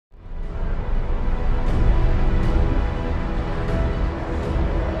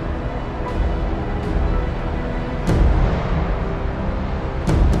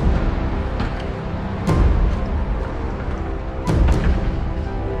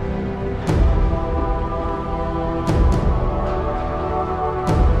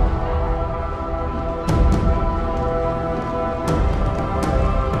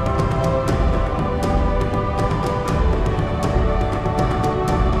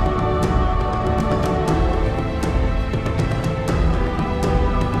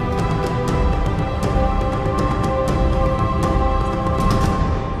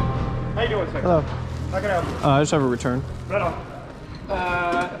I just have a return. Right on.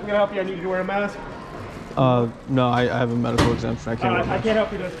 I'm gonna help you. I need you to wear a mask. No, I have a medical exemption. I can't wear a mask. I can't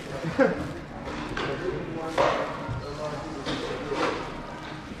help you then.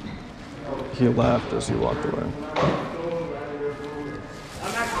 He laughed as he walked away.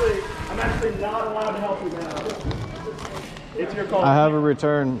 I'm actually not allowed to help you now. It's your call. I have a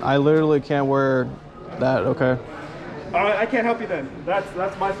return. I literally can't wear that, okay? All right, I can't help you then.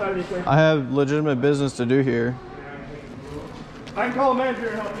 That's my side of the equation. I have legitimate business to do here. I can call a manager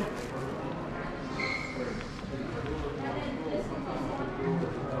and help you.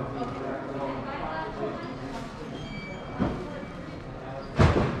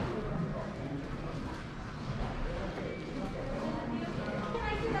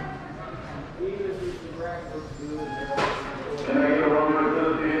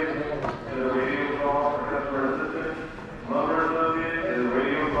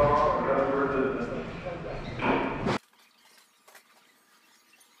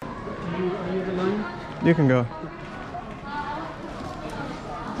 You can go.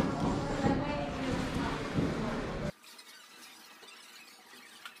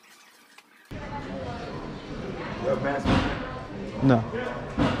 You have a mask on? No.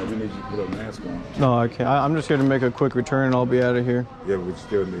 We need you to put a mask on. No, I can't. I'm just here to make a quick return and I'll be out of here. Yeah, but we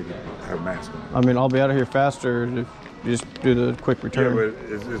still need to have a mask on. I mean, I'll be out of here faster if you just do the quick return. Yeah,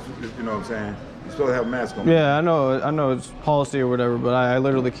 but it's, you know what I'm saying? You're supposed to have a mask on. Yeah, I know it's policy or whatever, but I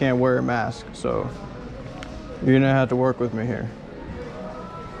literally can't wear a mask, so you're gonna have to work with me here.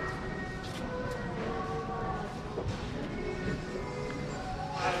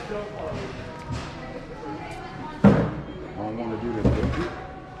 I don't want to do this.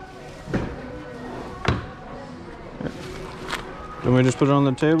 Can we just put it on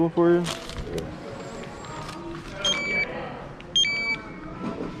the table for you?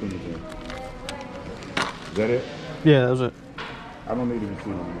 Is that it? Yeah, that was it. I don't need a receipt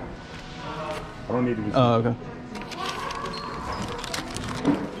on that. I don't need a receipt. Oh, okay.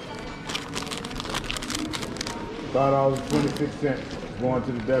 $5.26 going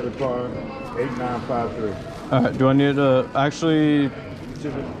to the debit card, 8953. All right, do I need to, actually,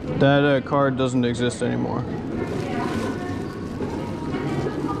 that card doesn't exist anymore.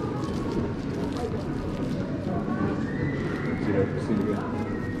 See that receipt again?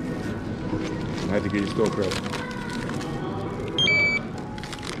 I had to get your store credit.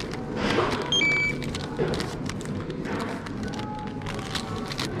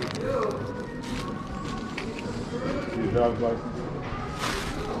 See your driver's license?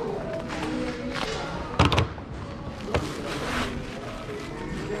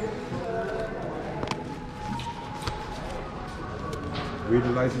 Read the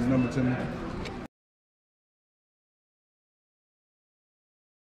license number to me.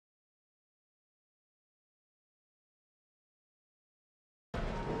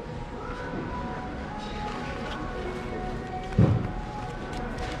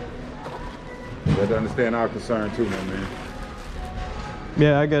 You have to understand our concern too, my man.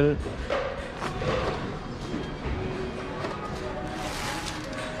 Yeah, I get it.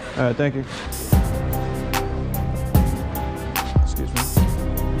 All right, thank you. Excuse me.